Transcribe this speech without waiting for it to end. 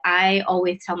I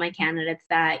always tell my candidates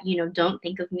that, don't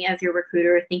think of me as your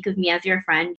recruiter, think of me as your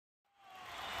friend.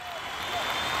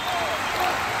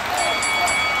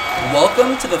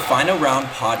 Welcome to the Final Round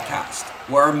podcast,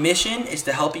 where our mission is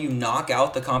to help you knock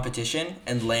out the competition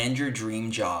and land your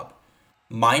dream job.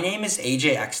 My name is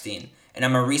AJ Eckstein, and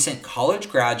I'm a recent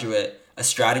college graduate, a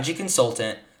strategy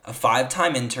consultant, a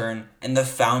 5-time intern, and the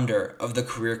founder of the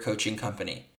career coaching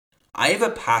company. I have a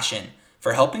passion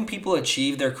for helping people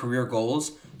achieve their career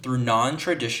goals through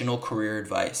non-traditional career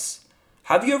advice.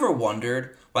 Have you ever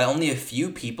wondered why only a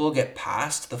few people get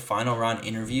past the final round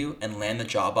interview and land the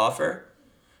job offer?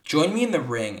 Join me in the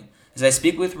ring as I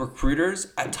speak with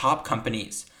recruiters at top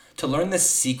companies to learn the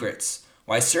secrets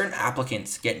why certain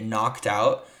applicants get knocked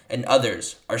out and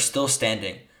others are still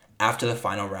standing after the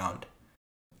final round.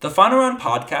 The Final Round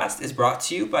podcast is brought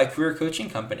to you by Career Coaching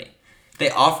Company.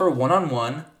 They offer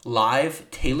one-on-one,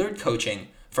 live, tailored coaching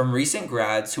from recent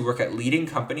grads who work at leading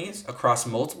companies across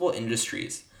multiple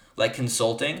industries like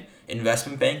consulting,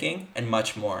 investment banking, and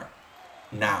much more.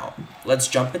 Now, let's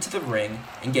jump into the ring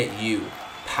and get you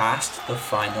past the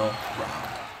final round.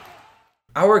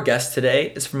 Our guest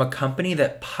today is from a company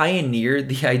that pioneered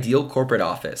the ideal corporate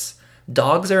office.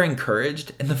 Dogs are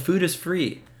encouraged and the food is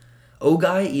free.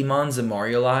 Ogai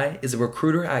Zemarialai is a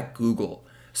recruiter at Google,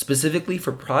 specifically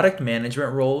for product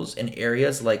management roles in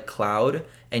areas like cloud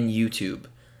and YouTube.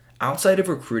 Outside of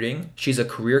recruiting, she's a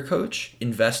career coach,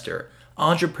 investor,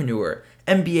 entrepreneur,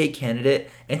 MBA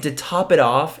candidate, and to top it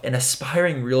off, an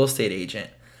aspiring real estate agent.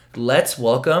 Let's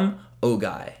welcome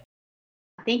Ogai.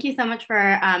 Thank you so much for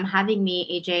having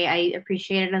me, AJ. I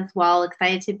appreciate it as well.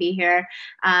 Excited to be here.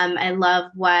 I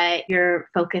love what your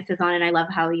focus is on, and I love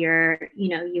how you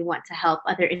want to help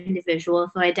other individuals.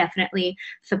 So I definitely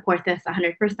support this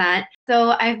 100%.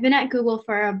 So I've been at Google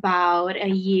for about a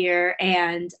year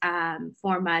and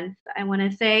 4 months, I want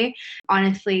to say.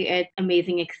 Honestly, it's an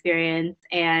amazing experience,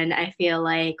 and I feel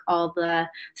like all the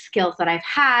skills that I've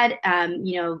had,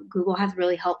 Google has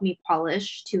really helped me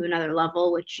polish to another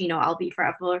level, which, I'll be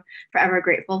forever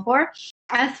grateful for.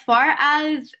 As far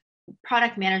as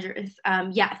product managers,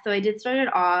 so I did start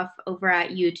it off over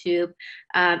at YouTube,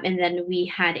 and then we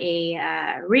had a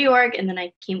reorg, and then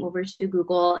I came over to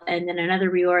Google, and then another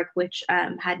reorg, which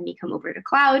had me come over to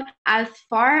cloud. As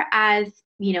far as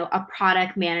a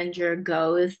product manager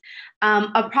goes,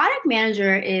 a product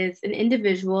manager is an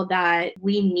individual that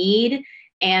we need.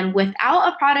 And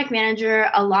without a product manager,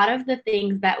 a lot of the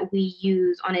things that we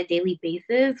use on a daily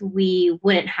basis, we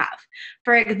wouldn't have.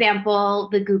 For example,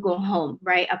 the Google Home,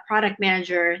 right? A product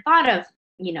manager thought of,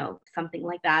 something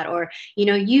like that, or,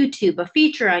 YouTube, a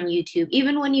feature on YouTube.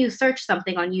 Even when you search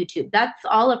something on YouTube, that's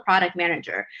all a product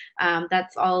manager.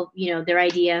 That's all, their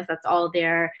ideas, that's all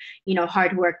their,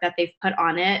 hard work that they've put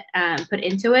on it, put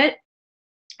into it.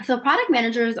 So product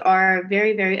managers are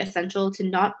very, very essential to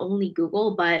not only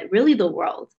Google, but really the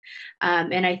world.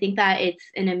 And I think that it's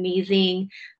an amazing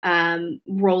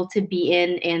role to be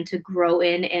in and to grow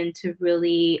in and to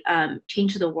really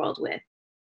change the world with.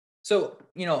 So,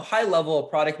 high level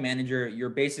product manager, you're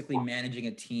basically managing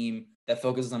a team that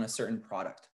focuses on a certain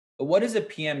product. But what does a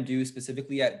PM do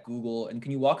specifically at Google? And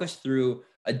can you walk us through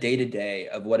a day-to-day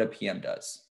of what a PM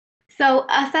does? So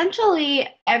essentially,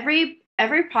 every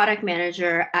product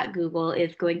manager at Google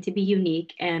is going to be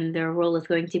unique, and their role is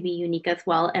going to be unique as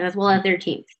well, and as well as their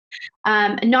teams.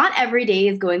 Not every day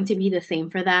is going to be the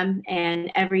same for them,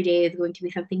 and every day is going to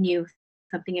be something new,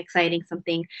 something exciting,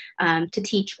 something to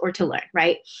teach or to learn,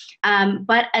 right?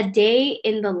 But a day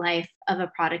in the life of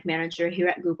a product manager here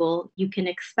at Google, you can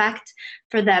expect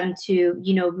for them to,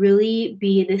 really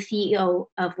be the CEO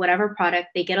of whatever product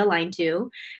they get aligned to.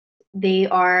 They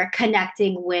are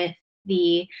connecting with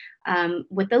the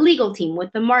legal team,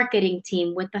 with the marketing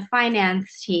team, with the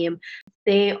finance team.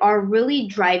 They are really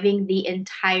driving the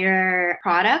entire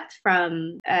product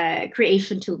from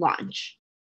creation to launch.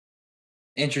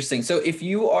 Interesting. So if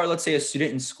you are, let's say, a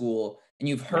student in school and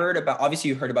you've heard about, obviously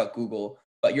you've heard about Google,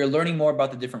 but you're learning more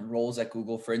about the different roles at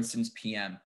Google, for instance,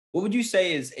 PM, what would you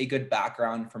say is a good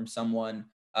background from someone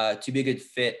to be a good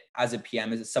fit as a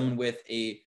PM? Is it someone with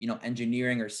a,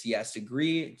 engineering or CS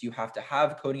degree? Do you have to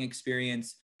have coding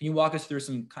experience? Can you walk us through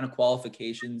some kind of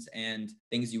qualifications and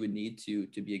things you would need to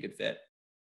be a good fit?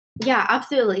 Yeah,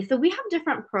 absolutely. So we have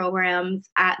different programs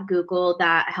at Google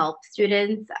that help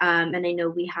students. And I know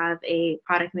we have a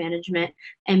product management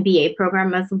MBA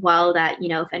program as well that,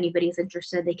 if anybody's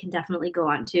interested, they can definitely go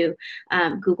on to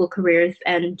Google Careers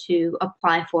and to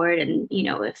apply for it. And,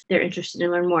 if they're interested to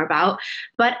learn more about.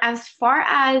 But as far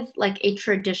as like a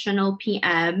traditional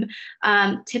PM,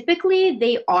 typically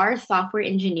they are software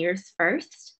engineers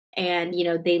first. and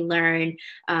they learn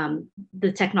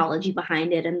the technology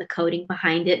behind it and the coding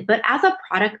behind it. But as a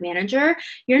product manager,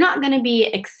 you're not going to be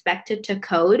expected to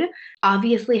code.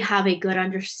 Obviously have a good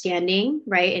understanding,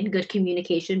 right, and good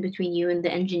communication between you and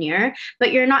the engineer,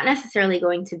 but you're not necessarily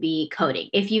going to be coding.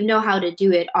 If you know how to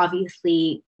do it,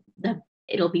 obviously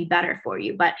it'll be better for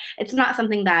you, but it's not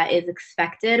something that is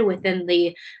expected within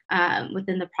the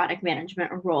product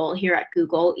management role here at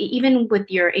Google. Even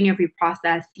with your interview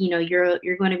process,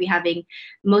 you're going to be having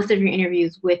most of your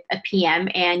interviews with a PM,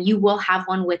 and you will have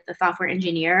one with the software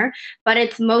engineer, but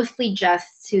it's mostly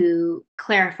just to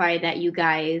clarify that you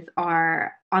guys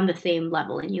are on the same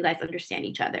level and you guys understand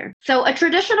each other. So a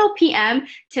traditional PM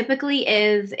typically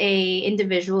is a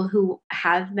individual who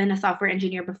has been a software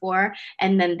engineer before,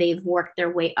 and then they've worked their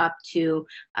way up to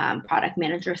product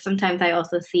manager. Sometimes I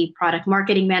also see product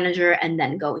marketing manager and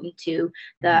then going to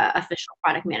the official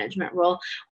product management role.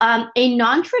 A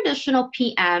non-traditional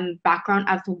PM background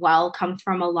as well comes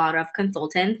from a lot of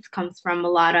consultants, comes from a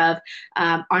lot of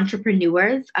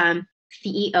entrepreneurs,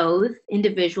 CEOs,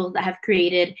 individuals that have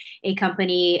created a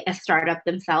company, a startup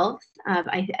themselves.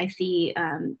 I see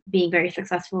being very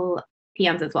successful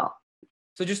PMs as well.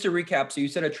 So just to recap, so you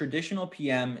said a traditional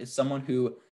PM is someone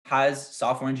who has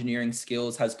software engineering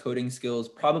skills, has coding skills,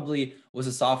 probably was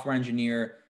a software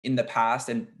engineer in the past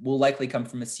and will likely come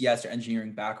from a CS or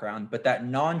engineering background. But that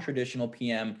non-traditional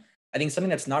PM, I think something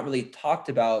that's not really talked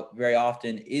about very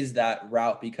often is that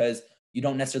route, because you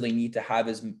don't necessarily need to have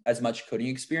as much coding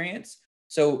experience.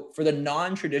 So for the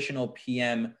non-traditional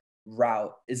PM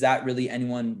route, is that really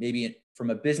anyone maybe from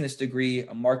a business degree,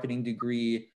 a marketing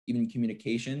degree, even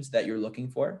communications that you're looking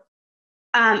for?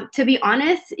 To be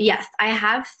honest, yes, I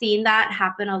have seen that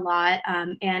happen a lot.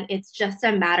 And it's just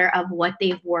a matter of what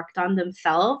they've worked on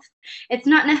themselves. It's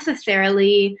not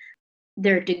necessarily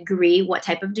their degree, what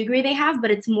type of degree they have, but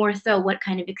it's more so what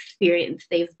kind of experience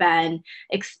they've been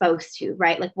exposed to,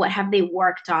 right? Like what have they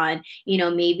worked on?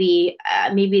 Maybe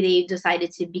they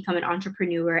decided to become an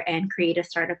entrepreneur and create a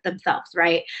startup themselves,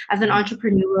 right? As an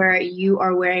entrepreneur, you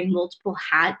are wearing multiple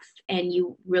hats, and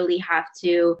you really have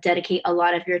to dedicate a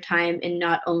lot of your time in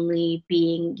not only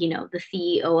being, the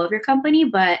CEO of your company,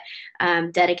 but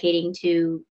dedicating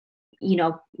to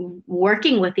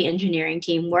working with the engineering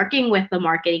team, working with the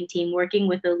marketing team, working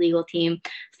with the legal team,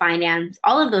 finance,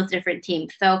 all of those different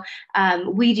teams. So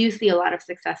we do see a lot of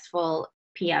successful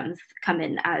PMs come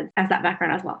in as that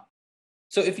background as well.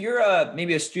 So if you're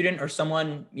maybe a student or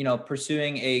someone,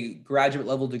 pursuing a graduate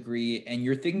level degree and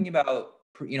you're thinking about,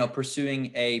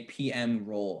 pursuing a PM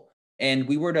role, and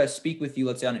we were to speak with you,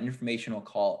 let's say on an informational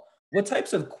call, what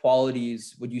types of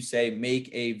qualities would you say make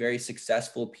a very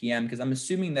successful PM? Because I'm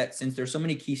assuming that since there's so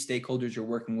many key stakeholders you're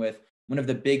working with, one of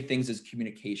the big things is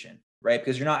communication, right?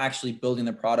 Because you're not actually building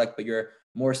the product, but you're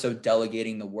more so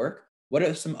delegating the work. What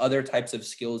are some other types of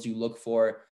skills you look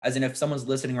for? As in, if someone's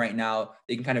listening right now,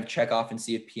 they can kind of check off and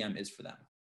see if PM is for them.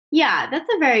 Yeah, that's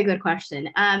a very good question.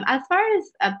 As far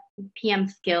as PM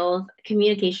skills,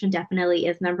 communication definitely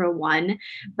is number one.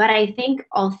 But I think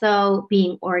also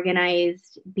being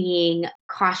organized, being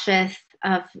cautious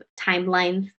of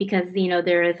timelines, because,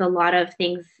 there is a lot of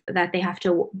things that they have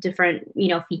to, different,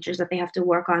 features that they have to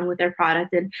work on with their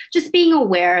product. And just being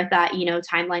aware that,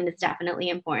 timeline is definitely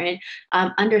important.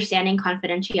 Understanding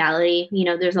confidentiality,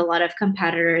 there's a lot of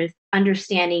competitors,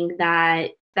 understanding that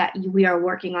we are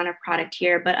working on a product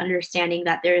here, but understanding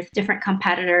that there's different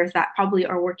competitors that probably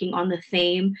are working on the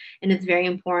same. And it's very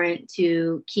important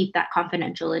to keep that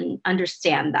confidential and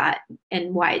understand that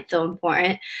and why it's so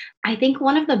important. I think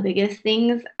one of the biggest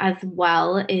things as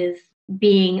well is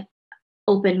being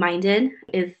open-minded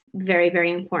is very,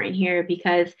 very important here,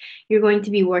 because you're going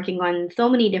to be working on so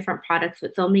many different products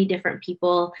with so many different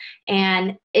people.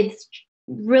 And it's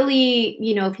really,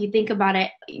 if you think about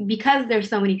it, because there's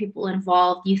so many people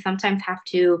involved, you sometimes have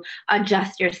to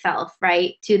adjust yourself,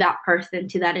 right, to that person,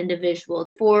 to that individual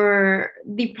for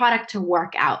the product to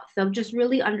work out. So just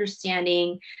really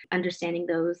understanding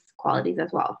those qualities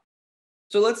as well.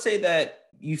 So let's say that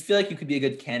you feel like you could be a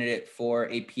good candidate for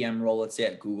a PM role, let's say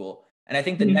at Google. And I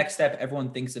think the next step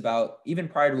everyone thinks about, even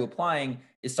prior to applying,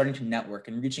 is starting to network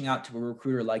and reaching out to a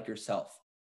recruiter like yourself.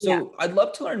 So I'd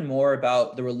love to learn more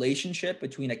about the relationship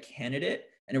between a candidate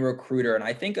and a recruiter. And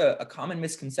I think a common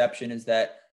misconception is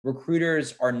that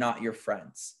recruiters are not your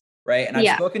friends, right? And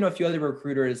I've spoken to a few other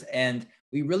recruiters, and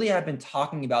we really have been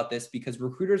talking about this because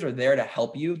recruiters are there to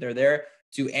help you. They're there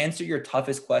to answer your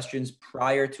toughest questions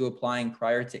prior to applying,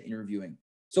 prior to interviewing.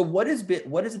 So what is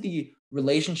the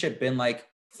relationship been like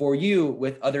for you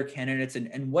with other candidates,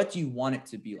 and what do you want it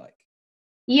to be like?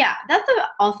 Yeah, that's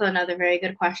also another very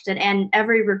good question. And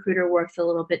every recruiter works a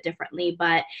little bit differently.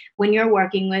 But when you're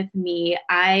working with me,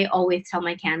 I always tell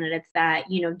my candidates that,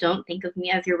 don't think of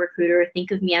me as your recruiter,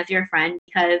 think of me as your friend,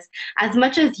 because as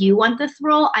much as you want this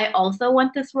role, I also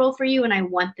want this role for you and I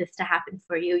want this to happen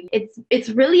for you. It's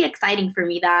really exciting for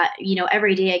me that,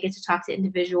 every day I get to talk to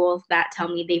individuals that tell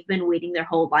me they've been waiting their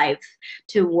whole lives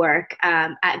to work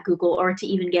at Google or to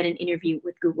even get an interview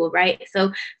with Google, right?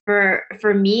 So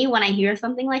for me, when I hear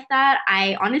something like that,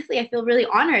 I feel really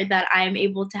honored that I'm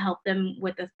able to help them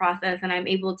with this process, and I'm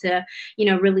able to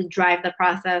really drive the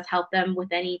process, help them with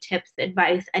any tips,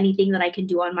 advice, anything that I can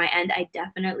do on my end. I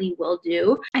definitely will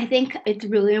do. I think it's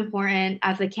really important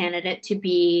as a candidate to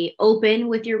be open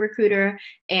with your recruiter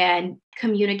and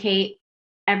communicate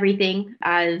everything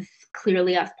as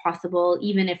clearly as possible.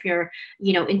 Even if you're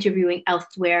interviewing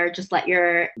elsewhere, just let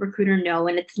your recruiter know,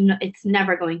 and it's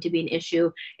never going to be an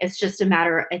issue. It's just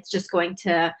going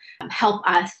to help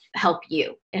us help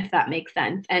you, if that makes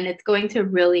sense, and it's going to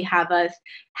really have us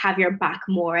have your back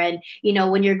more. And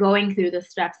when you're going through the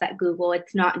steps at Google,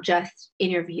 it's not just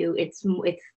interview, it's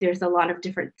there's a lot of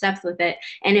different steps with it.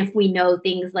 And if we know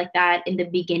things like that in the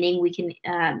beginning, we can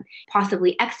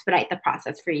possibly expedite the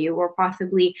process for you, or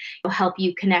possibly help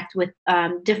you connect with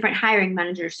different hiring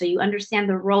managers so you understand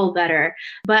the role better.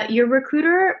 But your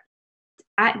recruiter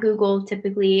at Google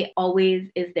typically always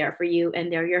is there for you,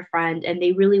 and they're your friend, and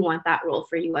they really want that role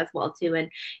for you as well too.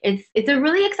 And it's a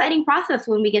really exciting process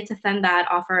when we get to send that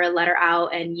offer letter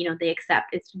out and they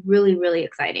accept. It's really, really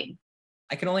exciting.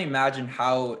 I can only imagine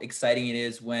how exciting it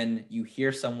is when you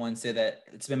hear someone say that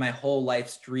it's been my whole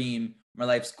life's dream, my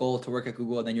life's goal to work at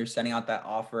Google, and then you're sending out that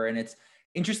offer. And it's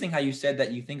interesting how you said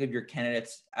that you think of your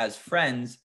candidates as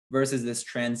friends versus this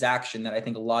transaction that I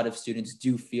think a lot of students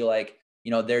do feel like,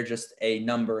 they're just a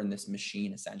number in this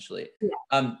machine, essentially.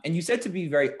 Yeah. And you said to be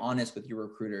very honest with your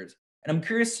recruiters. And I'm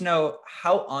curious to know,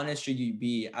 how honest should you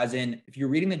be? As in, if you're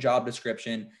reading the job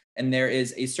description and there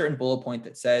is a certain bullet point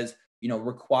that says,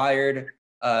 required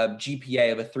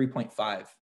GPA of a 3.5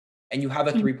 and you have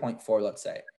a 3.4, let's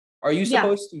say, are you Yeah.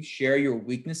 supposed to share your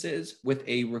weaknesses with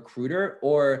a recruiter,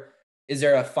 or is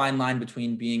there a fine line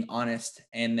between being honest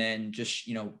and then just,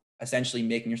 essentially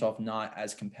making yourself not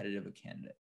as competitive a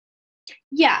candidate?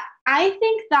 Yeah, I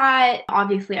think that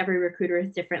obviously every recruiter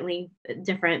is different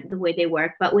the way they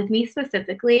work, but with me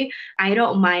specifically, I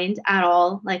don't mind at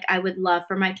all. Like, I would love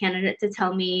for my candidate to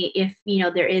tell me if,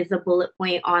 there is a bullet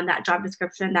point on that job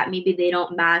description that maybe they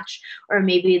don't match, or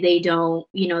maybe they don't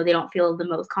feel the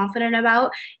most confident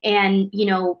about. And,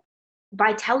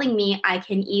 by telling me, I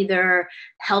can either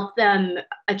help them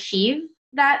achieve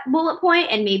that bullet point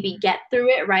and maybe get through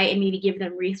it, right? And maybe give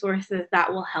them resources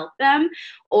that will help them,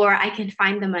 or I can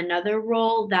find them another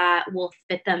role that will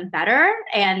fit them better.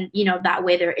 And, that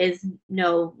way there is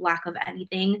no lack of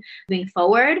anything moving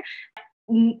forward.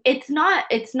 It's not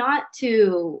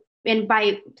to, and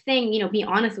by saying, be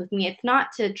honest with me, it's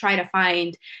not to try to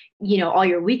find, all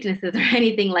your weaknesses or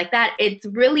anything like that. It's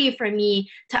really for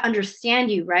me to understand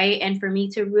you, right? And for me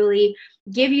to really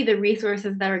give you the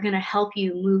resources that are going to help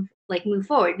you move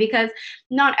forward, because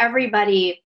not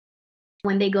everybody,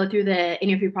 when they go through the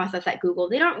interview process at Google,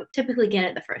 they don't typically get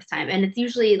it the first time. And it's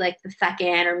usually like the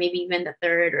second, or maybe even the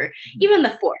third, or even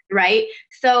the fourth, right?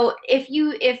 So if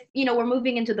we're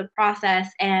moving into the process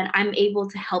and I'm able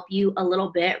to help you a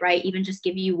little bit, right? Even just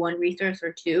give you one resource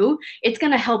or two, it's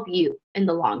going to help you in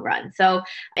the long run. So,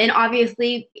 and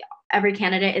obviously every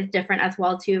candidate is different as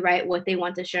well too, right? What they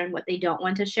want to share and what they don't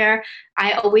want to share.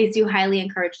 I always do highly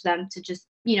encourage them to just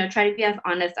try to be as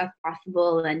honest as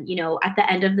possible. And, at the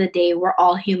end of the day, we're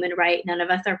all human, right? None of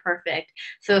us are perfect.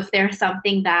 So if there's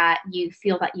something that you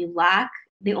feel that you lack,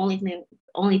 the only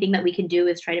thing that we can do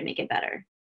is try to make it better.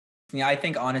 Yeah, I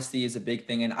think honesty is a big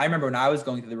thing. And I remember when I was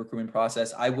going through the recruitment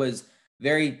process, I was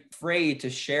very afraid to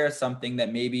share something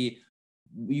that maybe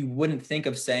you wouldn't think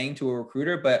of saying to a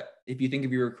recruiter. But if you think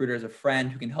of your recruiter as a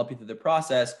friend who can help you through the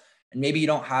process, and maybe you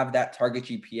don't have that target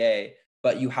GPA,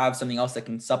 but you have something else that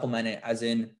can supplement it, as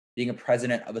in being a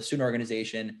president of a student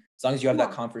organization, as long as you have that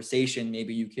Yeah. conversation,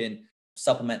 maybe you can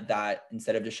supplement that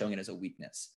instead of just showing it as a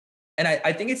weakness. And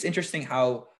I think it's interesting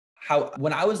how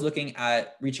when I was looking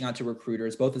at reaching out to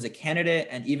recruiters, both as a candidate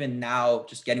and even now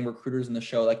just getting recruiters in the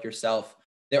show like yourself,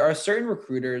 there are certain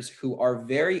recruiters who are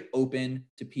very open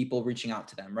to people reaching out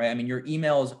to them, right? I mean, your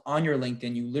emails on your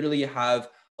LinkedIn, you literally have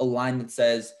a line that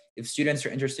says, if students are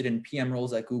interested in PM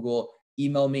roles at Google,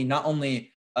 email me not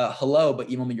only hello, but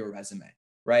email me your resume,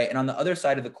 right? And on the other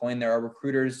side of the coin, there are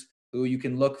recruiters who you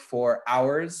can look for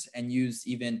hours and use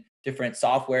even different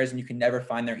softwares and you can never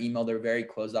find their email. They're very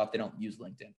closed off. They don't use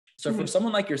LinkedIn. So for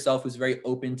someone like yourself who's very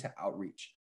open to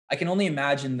outreach, I can only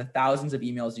imagine the thousands of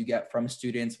emails you get from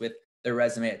students with their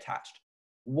resume attached.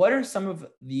 What are some of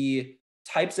the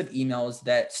types of emails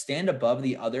that stand above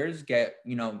the others, get,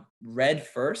 read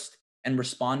first and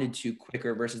responded to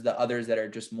quicker versus the others that are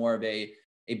just more of a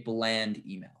bland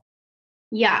email?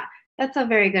 Yeah, that's a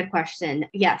very good question.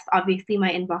 Yes, obviously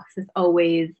my inbox is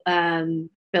always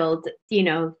filled,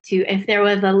 to, if there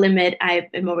was a limit,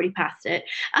 I'm already past it.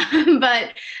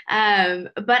 But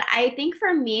I think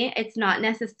for me, it's not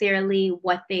necessarily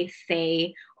what they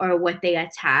say or what they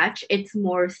attach. It's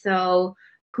more so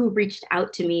who reached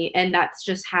out to me. And that's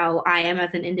just how I am as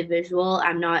an individual.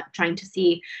 I'm not trying to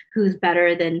see who's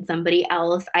better than somebody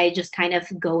else. I just kind of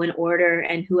go in order,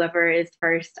 and whoever is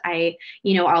first,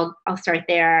 I'll start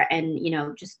there and,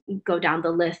 just go down the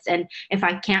list. And if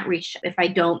I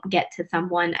don't get to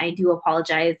someone, I do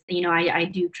apologize.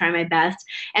 I do try my best.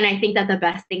 And I think that the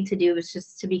best thing to do is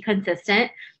just to be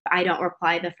consistent. I don't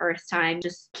reply the first time.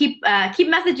 Just keep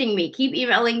messaging me, keep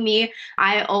emailing me.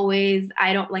 I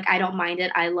don't mind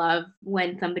it. I love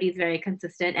when somebody's very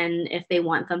consistent, and if they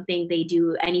want something, they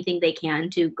do anything they can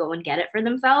to go and get it for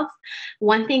themselves.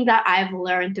 One thing that I've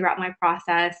learned throughout my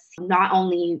process, not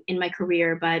only in my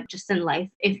career, but just in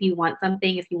life, if you want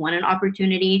something, if you want an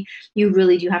opportunity, you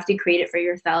really do have to create it for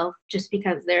yourself, just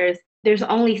because there's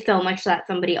only so much that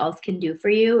somebody else can do for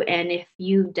you. And if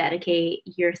you dedicate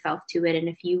yourself to it, and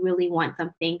if you really want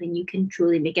something, then you can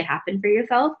truly make it happen for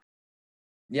yourself.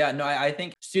 Yeah, no, I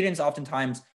think students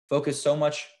oftentimes focus so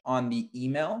much on the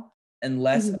email and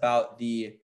less Mhm. about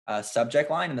the subject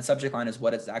line. And the subject line is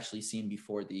what is actually seen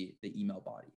before the email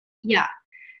body. Yeah,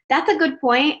 that's a good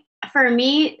point. For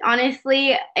me,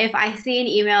 honestly, if I see an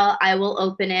email, I will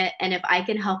open it. And if I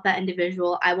can help that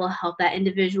individual, I will help that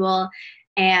individual.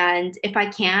 And if I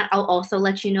can't, I'll also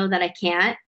let you know that I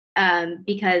can't.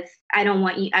 Because I don't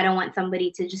want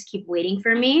somebody to just keep waiting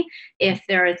for me if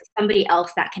there is somebody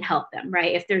else that can help them,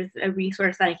 right? If there's a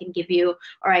resource that I can give you,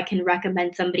 or I can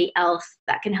recommend somebody else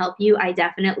that can help you, I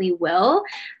definitely will.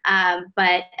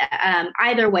 But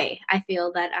either way, I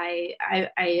feel that I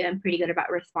am pretty good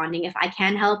about responding if I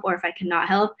can help or if I cannot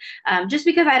help. Just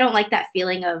because I don't like that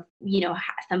feeling of,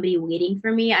 somebody waiting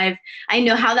for me. I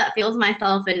know how that feels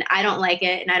myself, and I don't like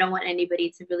it, and I don't want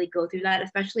anybody to really go through that,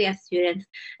 especially as students,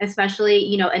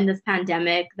 especially, in this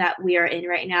pandemic that we are in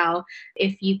right now.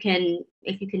 If you can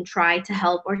try to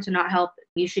help or to not help,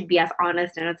 you should be as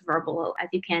honest and as verbal as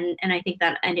you can. And I think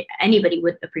that anybody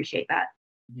would appreciate that.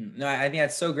 No, I think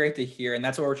that's so great to hear. And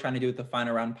that's what we're trying to do with the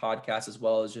Final Round podcast as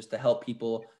well, is just to help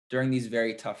people during these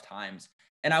very tough times.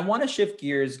 And I want to shift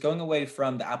gears, going away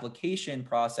from the application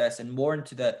process and more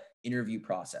into the interview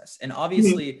process. And Mhm.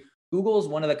 obviously, Google is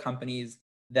one of the companies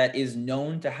that is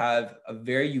known to have a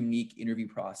very unique interview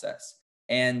process.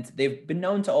 And they've been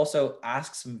known to also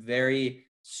ask some very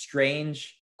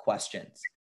strange questions.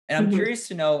 And I'm Mhm. curious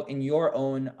to know, in your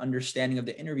own understanding of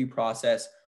the interview process,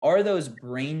 are those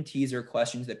brain teaser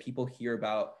questions that people hear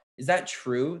about, is that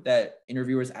true that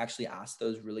interviewers actually ask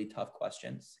those really tough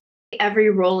questions? Every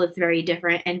role is very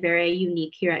different and very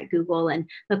unique here at Google, and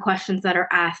the questions that are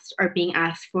asked are being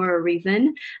asked for a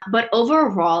reason. But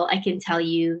overall, I can tell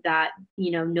you that,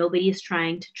 nobody is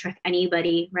trying to trick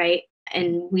anybody, right?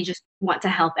 And we just want to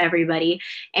help everybody.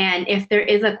 And if there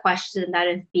is a question that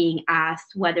is being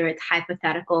asked, whether it's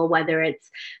hypothetical, whether it's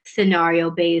scenario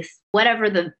based, whatever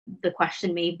the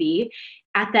question may be,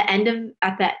 at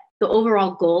the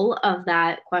overall goal of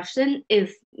that question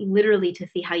is literally to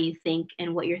see how you think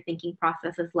and what your thinking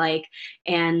process is like,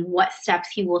 and what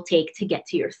steps you will take to get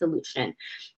to your solution.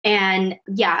 And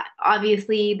yeah,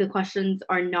 obviously the questions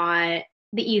are not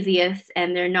the easiest,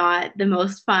 and they're not the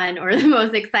most fun or the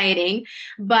most exciting,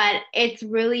 but it's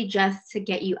really just to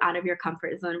get you out of your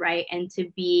comfort zone, right? And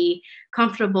to be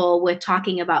comfortable with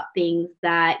talking about things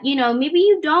that, maybe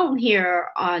you don't hear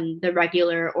on the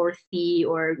regular or see,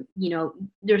 or,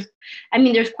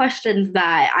 there's questions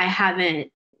that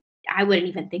I wouldn't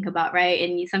even think about, right?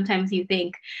 And sometimes you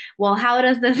think, well, how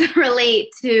does this relate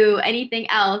to anything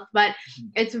else? But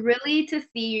Mhm. it's really to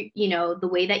see, the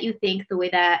way that you think, the way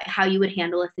that how you would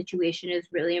handle a situation is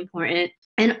really important.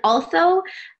 And also,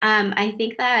 I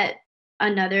think that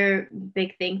another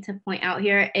big thing to point out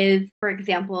here is, for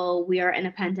example, we are in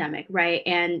a pandemic, right?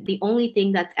 And the only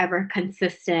thing that's ever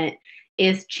consistent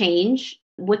is change.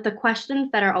 With the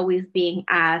questions that are always being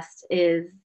asked is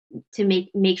to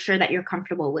make sure that you're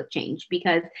comfortable with change,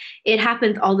 because it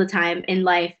happens all the time in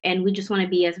life, and we just want to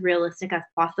be as realistic as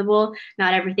possible.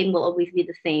 Not everything will always be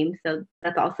the same, so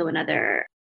that's also another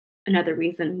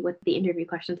reason with the interview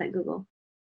questions at Google.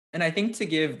 And I think to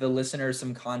give the listeners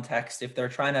some context, if they're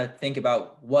trying to think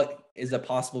about what is a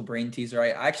possible brain teaser, I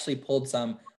actually pulled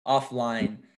some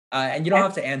offline. And you don't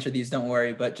have to answer these, don't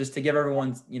worry, but just to give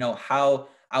everyone, how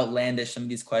outlandish some of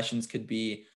these questions could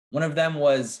be. One of them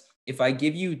was, if I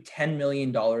give you $10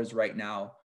 million right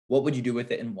now, what would you do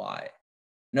with it and why?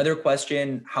 Another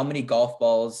question, how many golf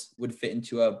balls would fit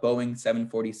into a Boeing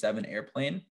 747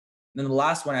 airplane? And then the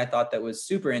last one I thought that was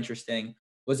super interesting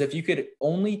was, if you could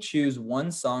only choose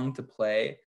one song to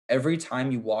play every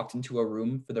time you walked into a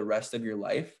room for the rest of your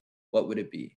life, what would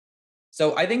it be?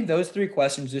 So I think those three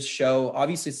questions just show,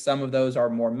 obviously some of those are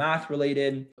more math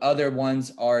related, other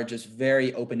ones are just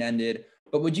very open ended.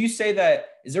 But would you say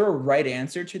that, is there a right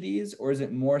answer to these, or is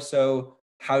it more so,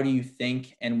 how do you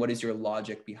think and what is your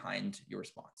logic behind your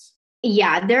response?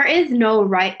 Yeah, there is no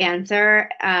right answer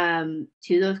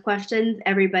to those questions.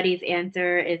 Everybody's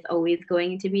answer is always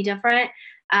going to be different.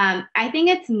 I think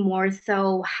it's more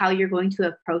so how you're going to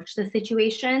approach the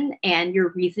situation and your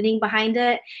reasoning behind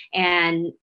it,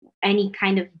 and any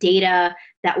kind of data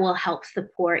that will help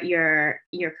support your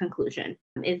conclusion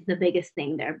is the biggest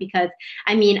thing there. Because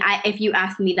I mean, if you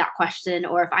ask me that question,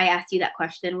 or if I asked you that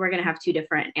question, we're going to have two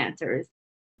different answers.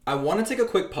 I want to take a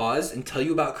quick pause and tell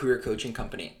you about Career Coaching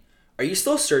Company. Are you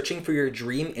still searching for your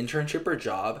dream internship or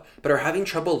job, but are having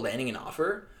trouble landing an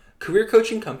offer? Career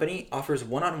Coaching Company offers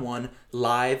one-on-one,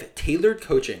 live, tailored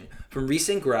coaching from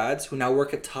recent grads who now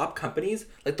work at top companies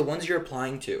like the ones you're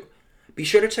applying to. Be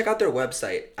sure to check out their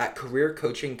website at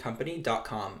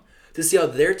careercoachingcompany.com to see how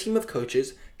their team of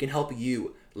coaches can help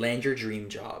you land your dream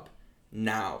job.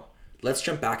 Now, let's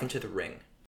jump back into the ring.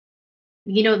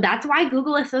 That's why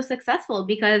Google is so successful,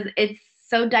 because it's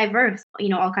so diverse,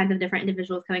 all kinds of different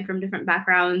individuals coming from different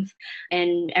backgrounds,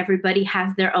 and everybody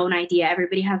has their own idea.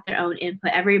 Everybody has their own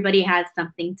input. Everybody has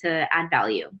something to add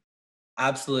value.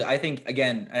 Absolutely. I think,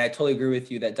 again, and I totally agree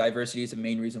with you that diversity is the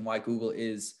main reason why Google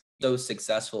is so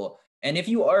successful. And if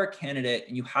you are a candidate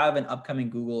and you have an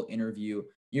upcoming Google interview,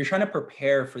 you're trying to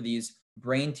prepare for these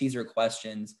brain teaser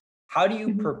questions, how do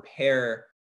you prepare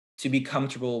to be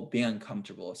comfortable being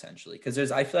uncomfortable, essentially?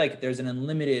 Because I feel like there's an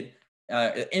unlimited,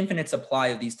 infinite supply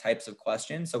of these types of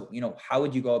questions. So, how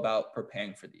would you go about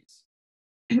preparing for these?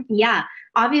 Yeah,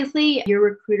 obviously, your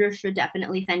recruiter should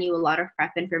definitely send you a lot of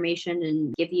prep information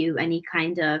and give you any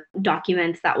kind of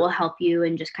documents that will help you,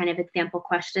 and just kind of example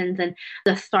questions. And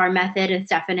the STAR method is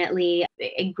definitely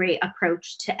a great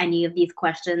approach to any of these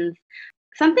questions.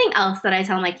 Something else that I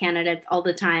tell my candidates all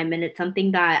the time, and it's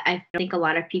something that I think a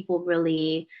lot of people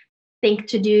really think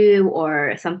to do,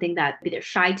 or something that they're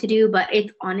shy to do, but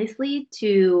it's honestly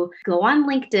to go on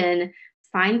LinkedIn,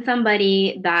 find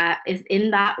somebody that is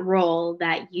in that role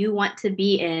that you want to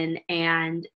be in,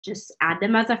 and just add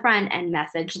them as a friend and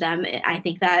message them. I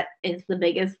think that is the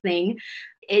biggest thing.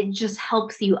 It just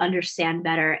helps you understand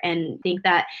better, and think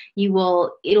that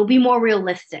it'll be more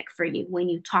realistic for you when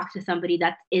you talk to somebody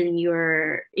that's in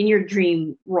your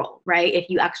dream role, right? If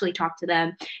you actually talk to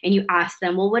them and you ask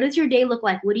them, well, what does your day look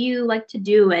like? What do you like to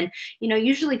do? And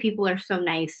usually people are so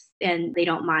nice, and they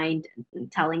don't mind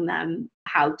telling them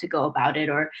how to go about it,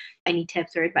 or any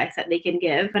tips or advice that they can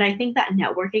give. But I think that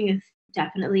networking is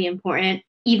definitely important,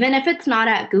 even if it's not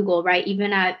at Google, right?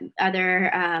 Even at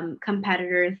other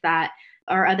competitors that,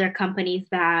 or other companies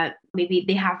that maybe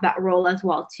they have that role as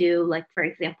well too, like for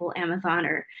example Amazon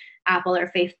or Apple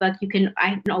or Facebook.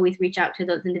 I can always reach out to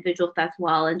those individuals as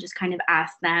well, and just kind of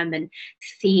ask them and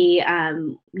see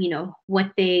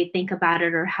what they think about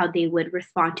it, or how they would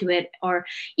respond to it, or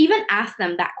even ask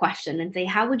them that question and say,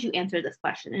 how would you answer this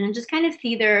question? And just kind of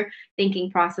see their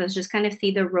thinking process, just kind of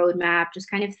see the roadmap, just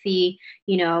kind of see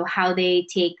how they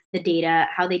take the data,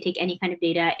 how they take any kind of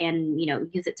data, and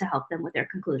use it to help them with their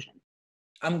conclusion.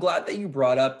 I'm glad that you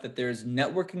brought up that there's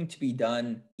networking to be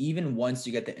done even once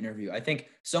you get the interview. I think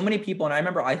so many people, and I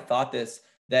remember I thought this,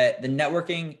 that the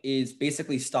networking is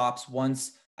basically stops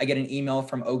once I get an email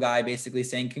from Ogai basically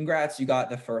saying, congrats, you got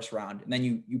the first round. And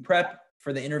then you prep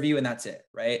for the interview and that's it,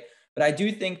 right? But I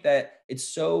do think that it's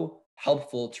so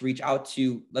helpful to reach out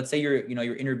to, let's say you're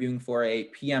interviewing for a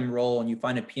PM role and you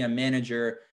find a PM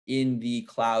manager in the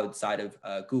cloud side of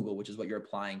Google, which is what you're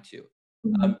applying to.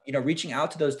 Reaching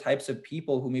out to those types of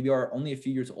people who maybe are only a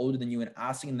few years older than you and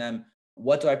asking them,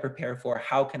 what do I prepare for?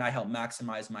 How can I help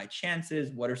maximize my chances?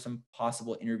 What are some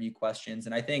possible interview questions?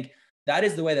 And I think that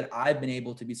is the way that I've been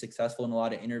able to be successful in a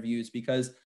lot of interviews,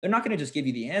 because they're not going to just give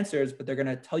you the answers, but they're going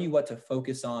to tell you what to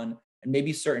focus on. And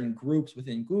maybe certain groups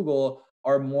within Google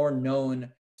are more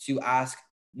known to ask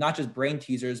not just brain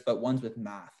teasers, but ones with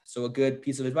math. So a good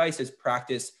piece of advice is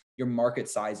practice your market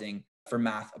sizing for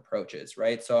math approaches,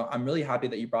 right? So I'm really happy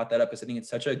that you brought that up, because I think it's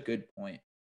such a good point.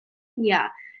 Yeah.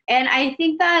 And I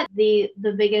think that the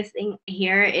biggest thing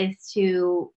here is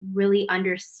to really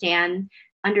understand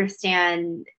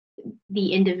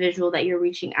the individual that you're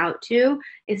reaching out to,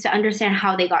 is to understand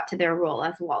how they got to their role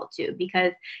as well too.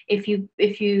 Because if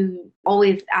you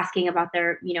always asking about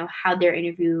their, how their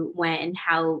interview went and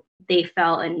how they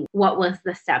felt and what was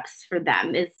the steps for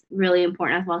them, is really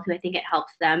important as well too. I think it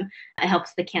helps them, it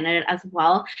helps the candidate as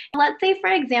well. Let's say,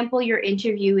 for example, you're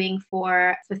interviewing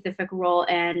for a specific role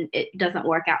and it doesn't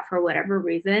work out for whatever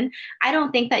reason. I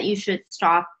don't think that you should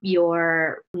stop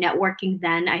your networking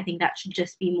then. I think that should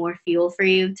just be more fuel for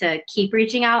you to keep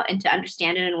reaching out and to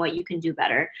understand it and what you can do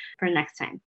better for next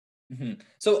time.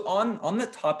 So on the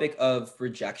topic of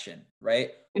rejection,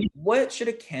 right? What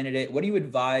do you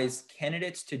advise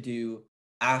candidates to do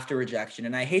after rejection?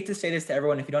 And I hate to say this to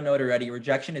everyone, if you don't know it already,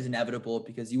 rejection is inevitable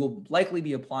because you will likely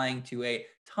be applying to a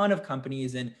ton of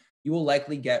companies and you will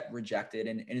likely get rejected.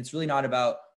 And it's really not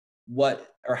about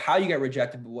what or how you get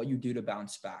rejected, but what you do to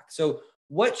bounce back. So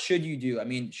what should you do? I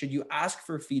mean, should you ask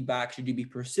for feedback? Should you be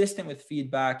persistent with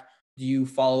feedback? Do you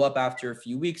follow up after a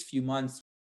few weeks, few months?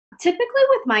 Typically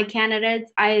with my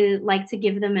candidates, I like to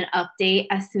give them an update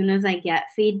as soon as I get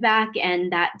feedback,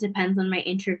 and that depends on my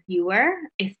interviewer.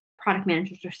 If product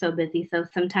managers are so busy, so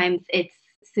sometimes it's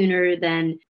sooner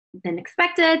than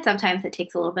expected. Sometimes it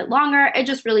takes a little bit longer. It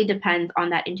just really depends on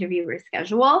that interviewer's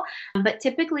schedule. But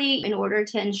typically, in order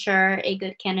to ensure a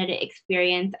good candidate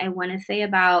experience, I want to say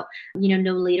about,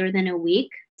 no later than a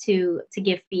week to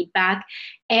give feedback.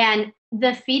 And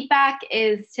the feedback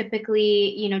is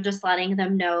typically, just letting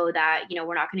them know that,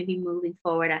 we're not going to be moving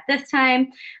forward at this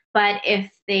time. But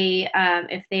if they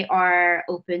are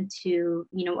open to,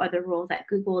 other roles at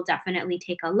Google, definitely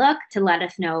take a look to let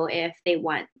us know if they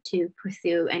want to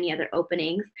pursue any other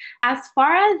openings. As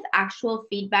far as actual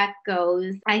feedback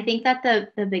goes, I think that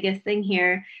the biggest thing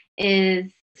here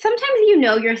is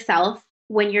sometimes yourself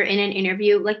when you're in an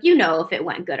interview, like, if it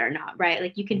went good or not, right?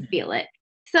 Like, you can feel it.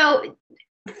 So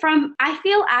I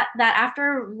feel that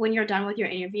after, when you're done with your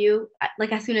interview,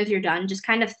 like as soon as you're done, just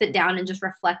kind of sit down and just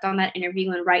reflect on that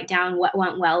interview and write down what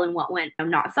went well and what went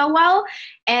not so well,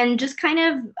 and just kind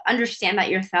of understand that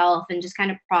yourself and just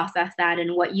kind of process that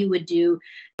and what you would do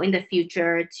in the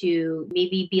future to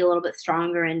maybe be a little bit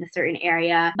stronger in a certain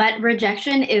area. But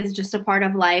rejection is just a part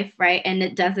of life, right? And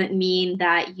it doesn't mean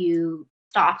that you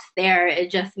stops there. It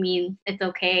just means it's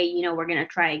okay. We're going to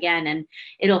try again, and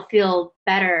it'll feel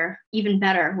better, even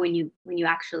better when you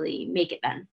actually make it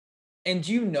then. And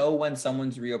do you know when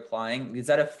someone's reapplying? Is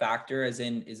that a factor, as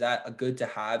in, is that a good to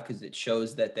have because it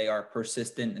shows that they are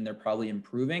persistent and they're probably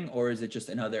improving, or is it just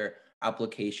another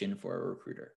application for a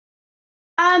recruiter?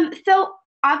 So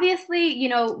obviously,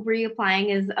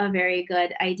 reapplying is a very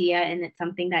good idea, and it's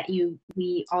something that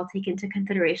we all take into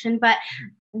consideration. But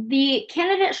the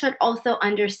candidate should also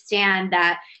understand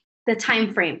that the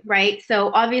time frame, right?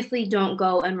 So obviously, don't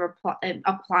go and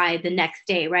apply the next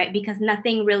day, right? Because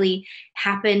nothing really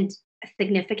happened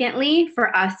significantly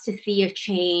for us to see a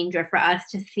change, or for us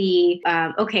to see,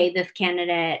 okay, this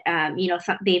candidate,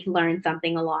 they've learned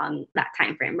something along that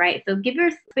time frame, right? So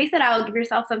space it out, give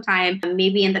yourself some time.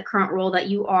 Maybe in the current role that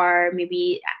you are,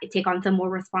 maybe take on some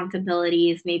more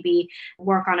responsibilities, maybe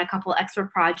work on a couple extra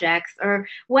projects, or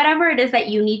whatever it is that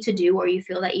you need to do or you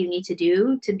feel that you need to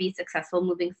do to be successful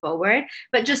moving forward.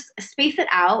 But just space it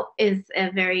out is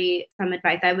some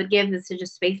advice I would give, is to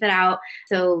just space it out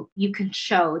so you can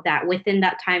show that within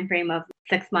that time frame of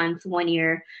 6 months, 1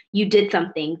 year, you did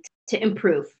something to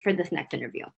improve for this next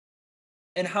interview.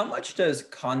 And how much does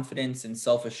confidence and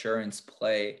self-assurance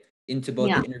play into both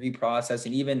Yeah. the interview process,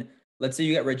 and even, let's say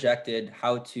you get rejected,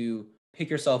 how to pick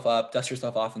yourself up, dust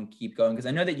yourself off, and keep going? Because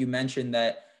I know that you mentioned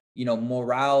that,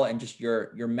 morale and just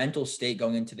your mental state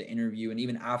going into the interview and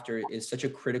even after is such a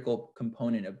critical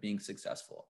component of being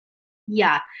successful.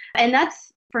 Yeah. And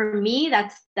that's, for me,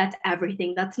 that's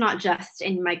everything. That's not just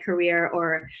in my career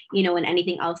or, in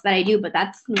anything else that I do, but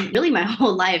that's really my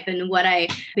whole life. And what I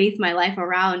base my life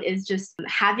around is just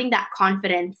having that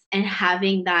confidence and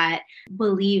having that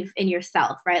belief in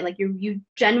yourself, right? Like, you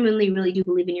genuinely really do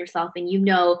believe in yourself, and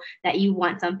that you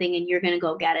want something and you're going to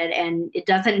go get it. And it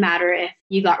doesn't matter if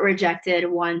you got rejected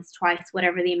once, twice,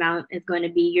 whatever the amount is going to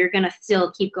be, you're going to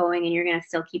still keep going and you're going to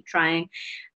still keep trying.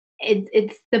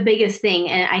 It's the biggest thing.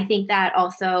 And I think that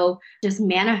also just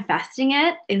manifesting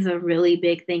it is a really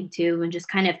big thing too. And just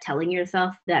kind of telling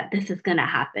yourself that this is going to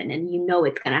happen, and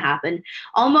it's going to happen.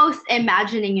 Almost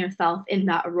imagining yourself in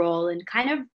that role and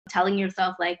kind of telling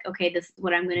yourself like, okay, this is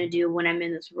what I'm going to do when I'm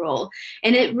in this role.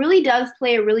 And it really does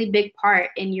play a really big part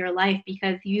in your life,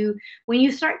 because when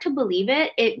you start to believe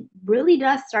it, it really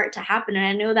does start to happen. And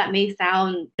I know that may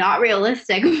sound not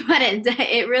realistic, but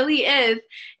it really is.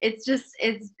 It's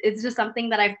just something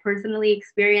that I've personally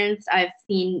experienced. I've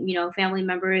seen, family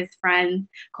members, friends,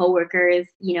 coworkers,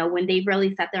 when they've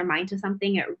really set their mind to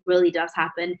something, it really does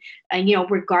happen. And,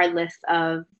 regardless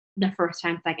of the first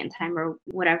time, second time, or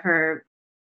whatever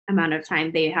amount of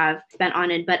time they have spent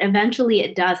on it. But eventually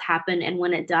it does happen. And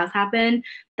when it does happen,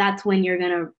 that's when you're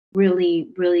going to really,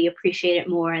 really appreciate it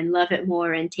more and love it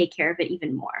more and take care of it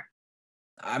even more.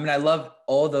 I mean, I love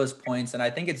all those points. And I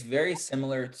think it's very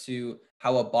similar to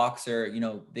how a boxer,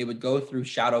 they would go through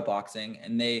shadow boxing,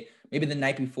 and maybe the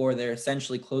night before, they're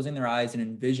essentially closing their eyes and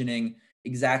envisioning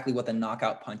exactly what the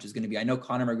knockout punch is going to be. I know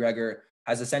Conor McGregor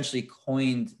has essentially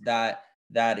coined that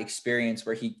experience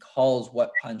where he calls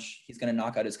what punch he's going to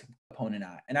knock out his opponent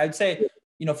at. And I'd say,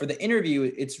 for the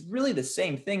interview, it's really the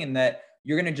same thing, in that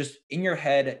you're going to just, in your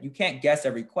head, you can't guess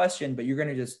every question, but you're going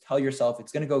to just tell yourself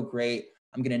it's going to go great.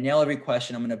 I'm going to nail every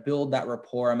question. I'm going to build that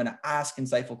rapport. I'm going to ask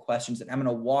insightful questions, and I'm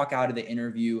going to walk out of the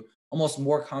interview almost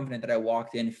more confident that I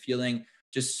walked in, feeling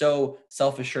just so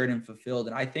self-assured and fulfilled.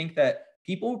 And I think that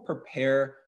people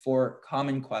prepare for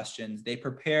common questions. They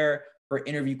prepare for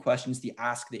interview questions to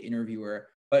ask the interviewer,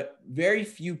 but very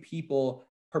few people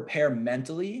prepare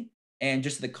mentally and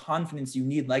just the confidence you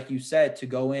need, like you said, to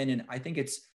go in. And I think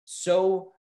it's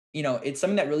so, it's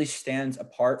something that really stands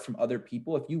apart from other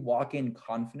people. If you walk in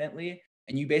confidently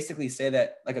and you basically say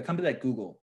that, like a company like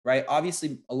Google, right?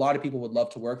 Obviously, a lot of people would love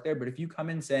to work there, but if you come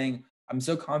in saying, I'm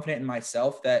so confident in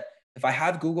myself that if I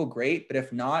have Google, great, but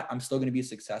if not, I'm still going to be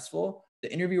successful,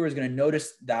 the interviewer is going to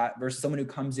notice that, versus someone who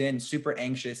comes in super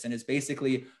anxious and is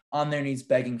basically on their knees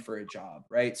begging for a job,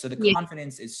 right? So the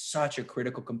confidence is such a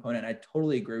critical component. I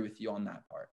totally agree with you on that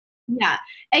part. Yeah.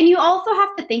 And you also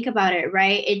have to think about it,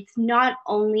 right? It's not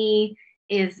only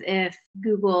if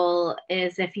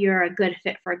you're a good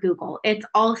fit for Google, it's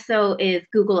also, is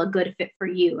Google a good fit for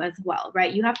you as well,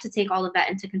 right? You have to take all of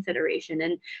that into consideration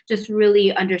and just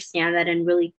really understand that and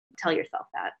really tell yourself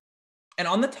that. And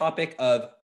on the topic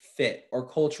of fit or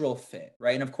cultural fit,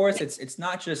 right? And of course, it's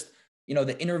not just,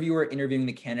 the interviewer interviewing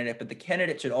the candidate, but the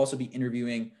candidate should also be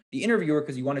interviewing the interviewer,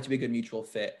 because you want it to be a good mutual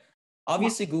fit.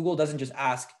 Obviously, Google doesn't just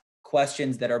ask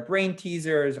questions that are brain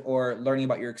teasers or learning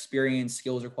about your experience,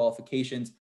 skills, or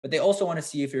qualifications, but they also want to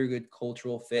see if you're a good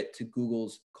cultural fit to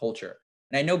Google's culture.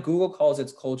 And I know Google calls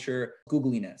its culture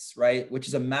Googliness, right? Which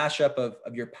is a mashup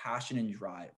of your passion and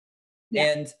drive.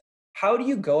 Yeah. And how do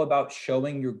you go about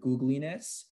showing your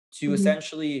Googliness to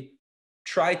essentially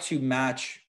try to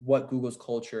match what Google's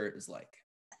culture is like?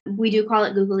 We do call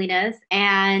it Googliness,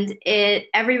 and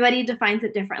everybody defines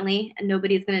it differently, and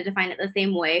nobody's going to define it the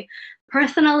same way.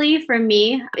 Personally, for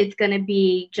me, it's going to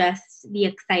be just the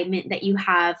excitement that you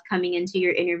have coming into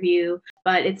your interview,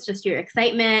 but it's just your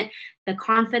excitement, the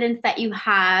confidence that you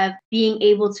have, being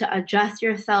able to adjust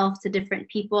yourself to different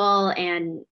people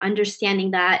and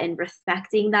understanding that and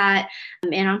respecting that.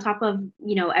 And on top of,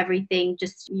 everything,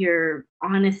 just your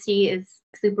honesty is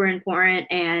super important,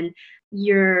 and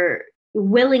your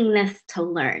willingness to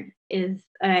learn is,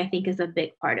 I think, is a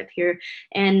big part of here.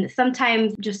 And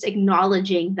sometimes just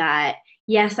acknowledging that,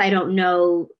 yes, I don't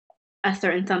know a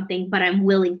certain something, but I'm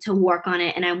willing to work on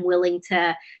it, and I'm willing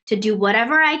to do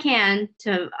whatever I can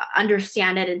to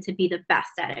understand it and to be the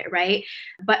best at it, right?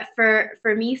 But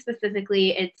for me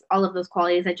specifically, it's all of those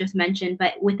qualities I just mentioned.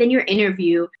 But within your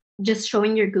interview, just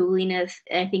showing your Googliness,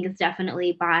 I think, is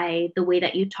definitely by the way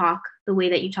that you talk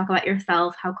about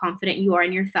yourself, how confident you are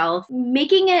in yourself.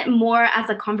 Making it more as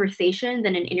a conversation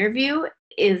than an interview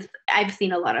I've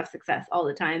seen a lot of success all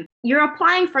the time. You're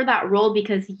applying for that role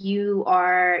because you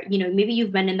are, maybe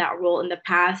you've been in that role in the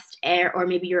past, or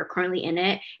maybe you're currently in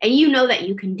it, and you know that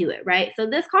you can do it, right? So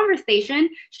this conversation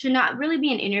should not really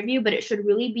be an interview, but it should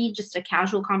really be just a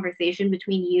casual conversation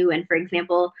between you and, for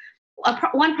example,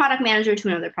 one product manager to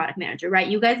another product manager, right?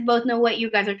 You guys both know what you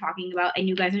guys are talking about, and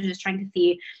you guys are just trying to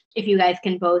see if you guys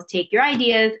can both take your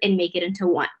ideas and make it into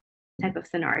one type of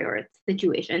scenario or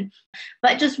situation.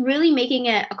 But just really making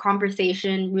it a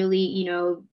conversation, really,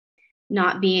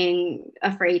 not being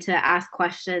afraid to ask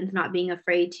questions, not being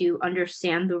afraid to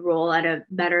understand the role at a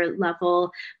better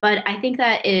level. But I think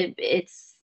that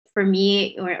it's, for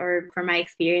me, or for my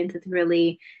experience, it's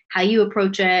really how you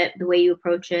approach it, the way you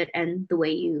approach it, and the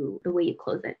way you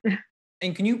close it.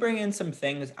 And can you bring in some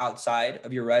things outside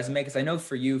of your resume? Because I know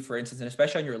for you, for instance, and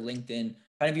especially on your LinkedIn,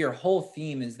 kind of your whole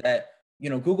theme is that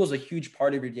Google's a huge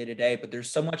part of your day to day, but there's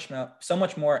so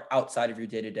much more outside of your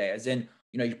day to day. As in,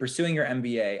 you're pursuing your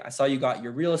MBA. I saw you got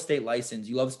your real estate license.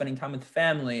 You love spending time with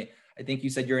family. I think you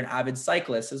said you're an avid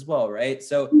cyclist as well, right?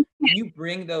 So can you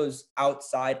bring those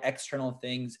outside external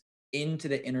things into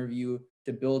the interview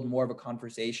to build more of a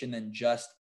conversation than just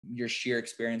your sheer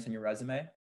experience on your resume?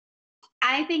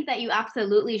 I think that you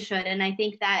absolutely should. And I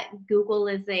think that Google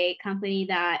is a company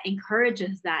that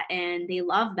encourages that and they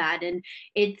love that. And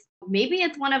maybe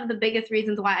it's one of the biggest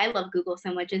reasons why I love Google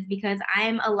so much is because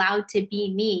I'm allowed to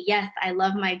be me. Yes, I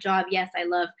love my job. Yes, I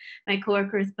love my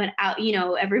coworkers, but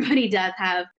everybody does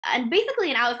have and basically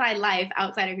an outside life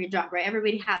outside of your job, right?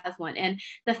 Everybody has one. And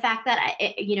the fact that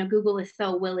Google is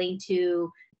so willing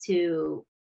to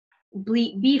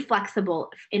be flexible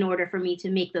in order for me to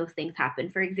make those things happen.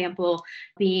 For example,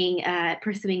 being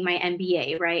pursuing my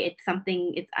MBA, right?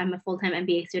 I'm a full-time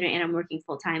MBA student and I'm working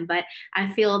full-time, but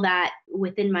I feel that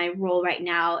within my role right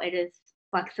now, it is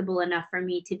flexible enough for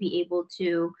me to be able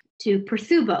to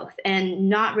pursue both and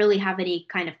not really have any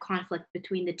kind of conflict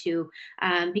between the two,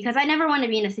 because I never want to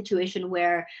be in a situation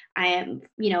where I am,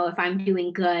 if I'm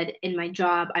doing good in my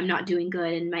job, I'm not doing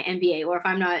good in my MBA, or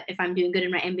if I'm doing good in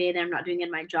my MBA, then I'm not doing it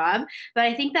in my job. But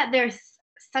I think that there's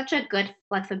such a good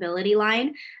flexibility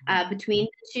line between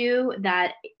the two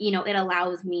that it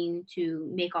allows me to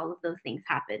make all of those things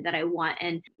happen that I want.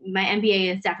 And my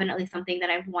MBA is definitely something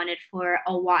that I've wanted for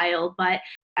a while, but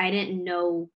I didn't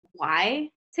know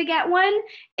why to get one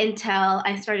until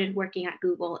I started working at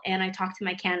Google and I talked to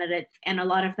my candidates, and a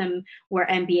lot of them were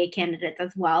MBA candidates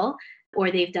as well, or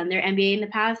they've done their MBA in the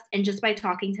past. And just by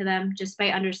talking to them, just by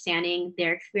understanding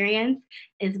their experience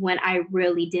is when I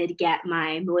really did get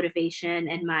my motivation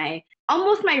and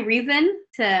almost my reason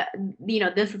to,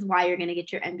 this is why you're going to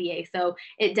get your MBA. So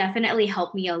it definitely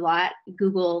helped me a lot.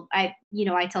 Google, I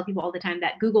tell people all the time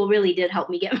that Google really did help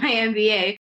me get my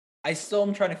MBA. I still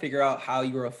am trying to figure out how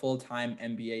you were a full-time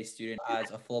MBA student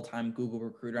as a full-time Google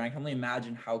recruiter. I can only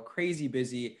imagine how crazy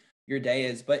busy your day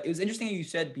is. But it was interesting that you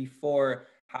said before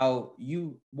how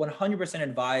you 100%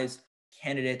 advise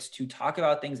candidates to talk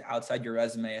about things outside your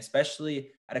resume,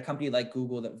 especially at a company like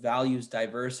Google that values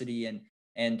diversity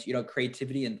and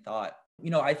creativity and thought.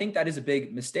 I think that is a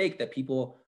big mistake that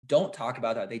people don't talk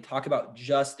about that. They talk about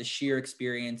just the sheer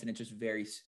experience, and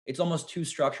it's almost too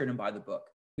structured and by the book.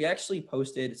 We actually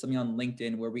posted something on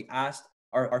LinkedIn where we asked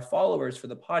our followers for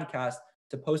the podcast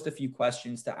to post a few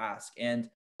questions to ask. And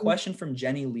question from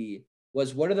Jenny Lee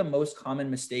was, what are the most common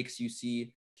mistakes you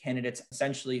see candidates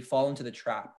essentially fall into the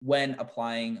trap when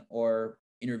applying or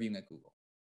interviewing at Google?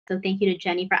 So thank you to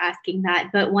Jenny for asking that.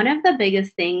 But one of the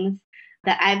biggest things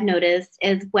that I've noticed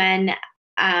is when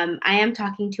I am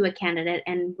talking to a candidate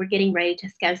and we're getting ready to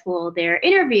schedule their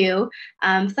interview,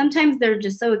 sometimes they're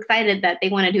just so excited that they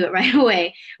want to do it right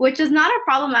away, which is not a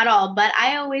problem at all. But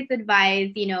I always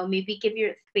advise, maybe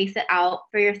space it out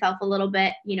for yourself a little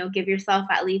bit, give yourself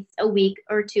at least a week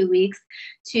or 2 weeks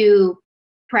to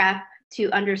prep, to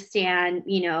understand,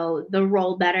 the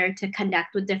role better, to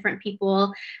connect with different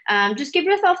people. Just give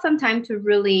yourself some time to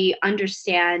really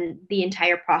understand the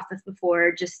entire process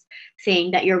before just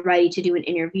saying that you're ready to do an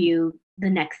interview the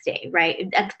next day, right?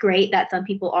 That's great that some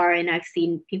people are, and I've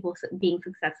seen people being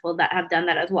successful that have done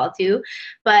that as well too.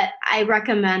 But I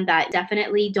recommend that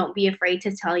definitely don't be afraid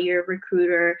to tell your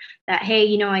recruiter that,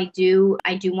 hey, I do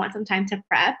want some time to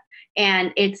prep,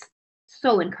 and it's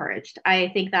so encouraged.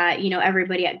 I think that,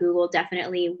 everybody at Google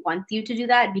definitely wants you to do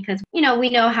that because, we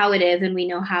know how it is and we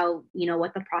know how,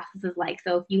 what the process is like.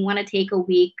 So if you want to take a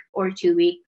week or 2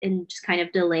 weeks and just kind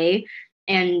of delay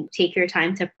and take your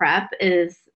time to prep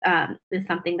is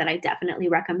something that I definitely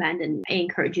recommend and I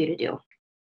encourage you to do.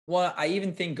 Well, I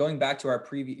even think going back to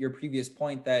your previous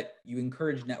point that you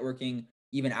encourage networking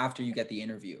even after you get the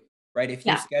interview, right? If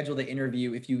you schedule the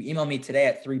interview, if you email me today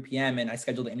at 3 p.m. and I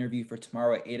schedule the interview for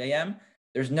tomorrow at 8 a.m.,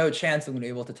 there's no chance I'm going to be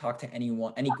able to talk to any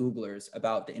Googlers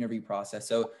about the interview process.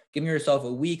 So giving yourself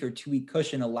a week or 2 week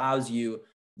cushion allows you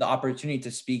the opportunity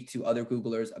to speak to other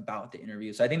Googlers about the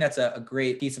interview. So I think that's a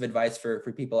great piece of advice for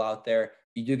people out there.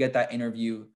 You do get that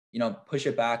interview, push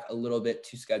it back a little bit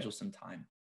to schedule some time.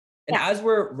 And as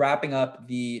we're wrapping up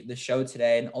the show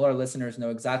today, and all our listeners know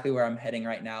exactly where I'm heading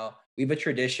right now, we have a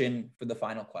tradition for the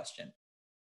final question.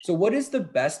 So what is the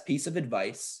best piece of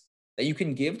advice that you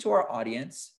can give to our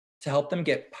audience to help them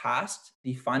get past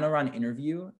the final round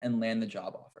interview and land the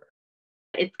job offer?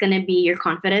 It's going to be your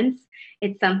confidence.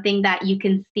 It's something that you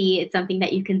can see. It's something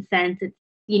that you can sense. It's,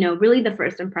 really the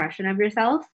first impression of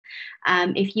yourself.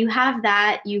 If you have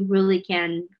that, you really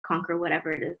can conquer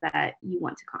whatever it is that you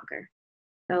want to conquer.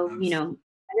 So, have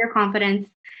your confidence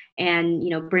and,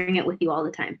 bring it with you all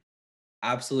the time.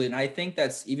 Absolutely. And I think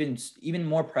that's even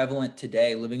more prevalent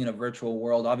today, living in a virtual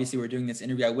world. Obviously, we're doing this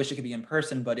interview. I wish it could be in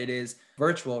person, but it is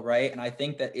virtual, right? And I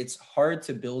think that it's hard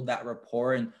to build that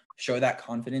rapport and show that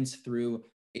confidence through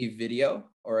a video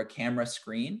or a camera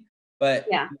screen. But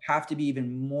Yeah. you have to be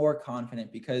even more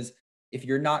confident, because if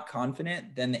you're not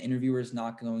confident, then the interviewer is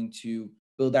not going to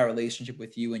build that relationship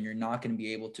with you, and you're not going to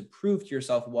be able to prove to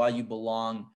yourself why you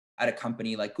belong at a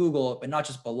company like Google, but not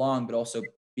just belong, but also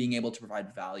being able to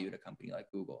provide value at a company like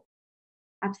Google.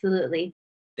 Absolutely.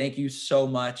 Thank you so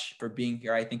much for being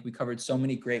here. I think we covered so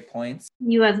many great points.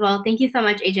 You as well. Thank you so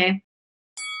much, AJ.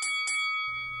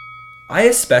 I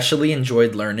especially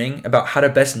enjoyed learning about how to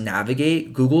best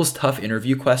navigate Google's tough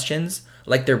interview questions,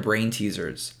 like their brain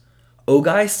teasers.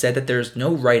 Ogai said that there's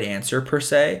no right answer per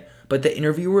se, but the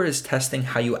interviewer is testing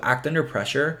how you act under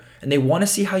pressure and they want to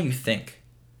see how you think.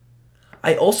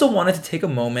 I also wanted to take a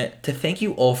moment to thank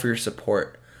you all for your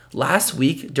support. Last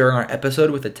week, during our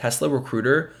episode with the Tesla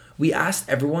recruiter, we asked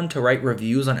everyone to write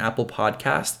reviews on Apple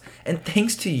Podcasts, and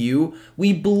thanks to you,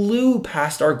 we blew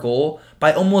past our goal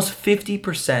by almost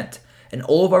 50%, and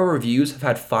all of our reviews have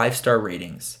had 5-star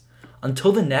ratings.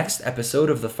 Until the next episode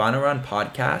of the Final Round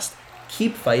Podcast,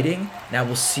 keep fighting, and I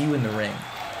will see you in the ring.